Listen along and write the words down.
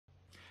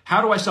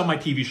How do I sell my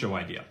TV show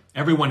idea?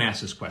 Everyone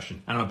asks this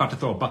question, and I'm about to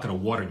throw a bucket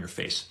of water in your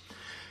face.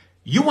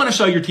 You want to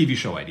sell your TV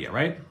show idea,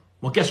 right?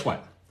 Well, guess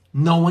what?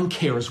 No one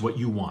cares what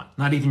you want,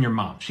 not even your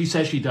mom. She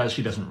says she does,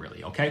 she doesn't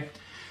really, okay?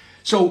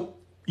 So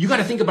you got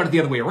to think about it the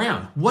other way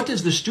around. What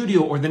does the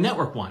studio or the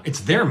network want?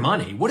 It's their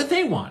money. What do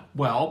they want?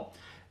 Well,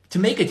 to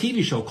make a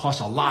TV show costs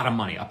a lot of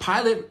money. A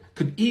pilot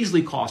could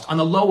easily cost, on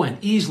the low end,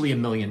 easily $1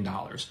 million.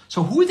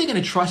 So who are they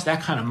going to trust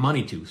that kind of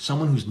money to?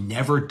 Someone who's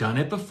never done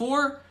it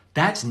before?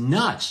 That's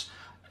nuts.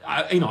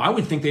 I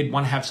would think they'd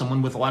want to have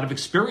someone with a lot of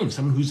experience,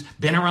 someone who's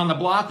been around the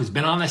block, who's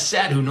been on the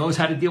set, who knows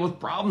how to deal with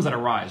problems that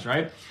arise,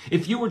 right?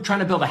 If you were trying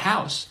to build a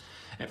house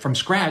from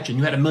scratch and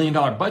you had $1 million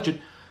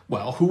budget,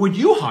 well, who would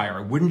you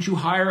hire? Wouldn't you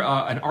hire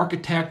an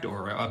architect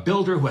or a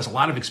builder who has a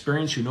lot of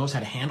experience, who knows how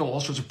to handle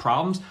all sorts of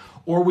problems?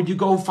 Or would you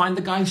go find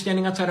the guy who's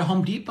standing outside of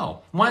Home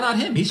Depot? Why not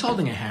him? He's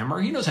holding a hammer.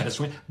 He knows how to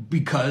swing.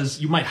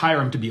 Because you might hire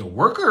him to be a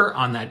worker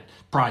on that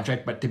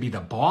project, but to be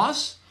the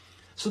boss?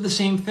 So the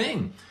same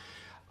thing.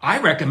 I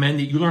recommend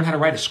that you learn how to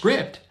write a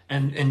script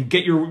and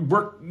get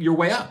work your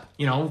way up,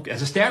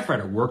 as a staff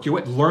writer, work your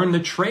way, learn the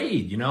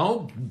trade,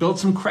 build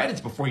some credits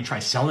before you try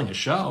selling a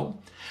show.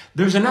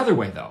 There's another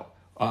way though,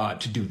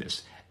 to do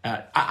this.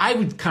 I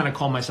would kind of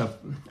call myself,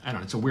 I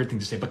don't know, it's a weird thing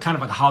to say, but kind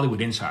of like a Hollywood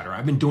insider.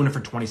 I've been doing it for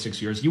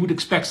 26 years. You would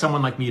expect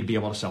someone like me to be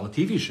able to sell a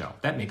TV show.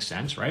 That makes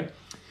sense, right?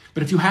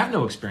 But if you have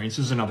no experience,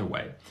 there's another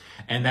way.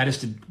 And that is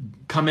to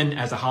come in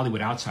as a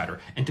Hollywood outsider.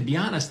 And to be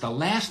honest, the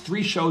last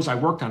 3 shows I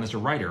worked on as a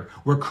writer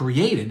were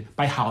created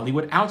by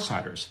Hollywood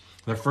outsiders.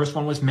 The first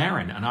one was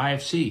Maron on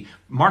IFC.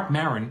 Mark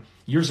Maron,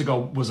 years ago,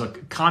 was a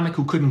comic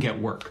who couldn't get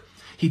work.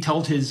 He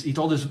told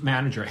his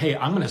manager, hey,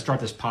 I'm going to start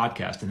this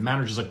podcast. And the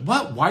manager's like,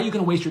 what? Why are you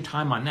going to waste your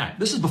time on that?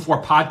 This is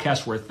before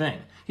podcasts were a thing.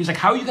 He's like,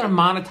 how are you going to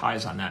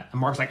monetize on that? And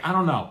Mark's like, I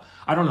don't know.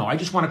 I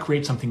just want to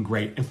create something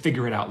great and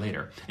figure it out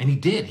later. And he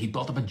did. He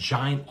built up a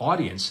giant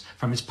audience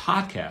from his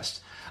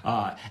podcast.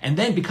 And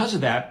then because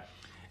of that,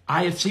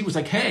 IFC was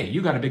like, hey,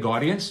 you got a big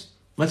audience.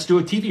 Let's do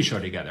a TV show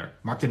together.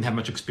 Mark didn't have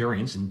much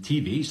experience in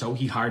TV, so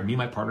he hired me and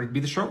my partner to be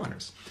the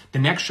showrunners. The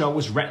next show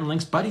was Rhett and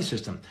Link's Buddy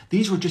System.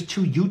 These were just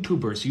 2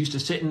 YouTubers who used to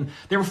sit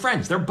they were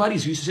friends, they're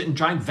buddies who used to sit in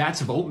giant vats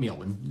of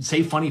oatmeal and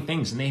say funny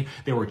things. And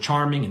they were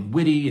charming and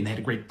witty and they had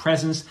a great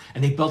presence.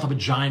 And they built up a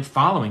giant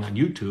following on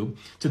YouTube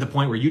to the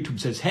point where YouTube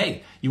says,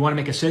 hey, you want to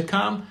make a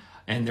sitcom?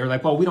 And they're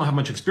like, well, we don't have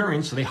much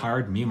experience. So they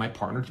hired me and my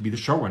partner to be the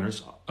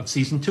showrunners of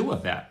season 2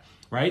 of that.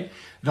 Right?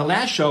 The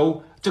last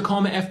show,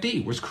 Tacoma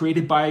FD, was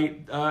created by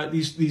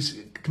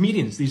these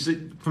comedians,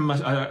 from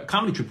a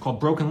comedy troupe called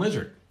Broken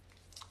Lizard,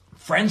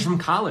 friends from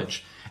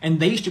college.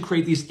 And they used to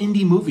create these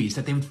indie movies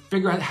that they would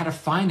figure out how to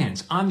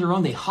finance on their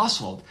own. They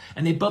hustled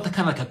and they built a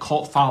kind of like a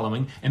cult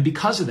following. And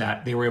because of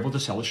that, they were able to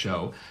sell a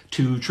show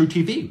to True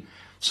TV.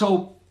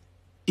 So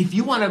if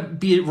you want to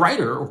be a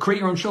writer or create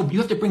your own show, you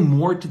have to bring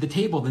more to the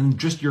table than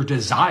just your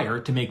desire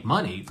to make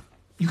money.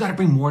 You got to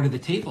bring more to the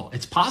table.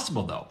 It's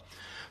possible though.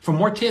 For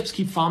more tips,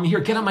 keep following me here.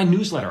 Get on my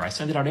newsletter. I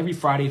send it out every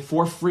Friday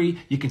for free.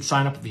 You can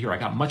sign up here. I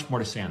got much more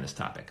to say on this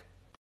topic.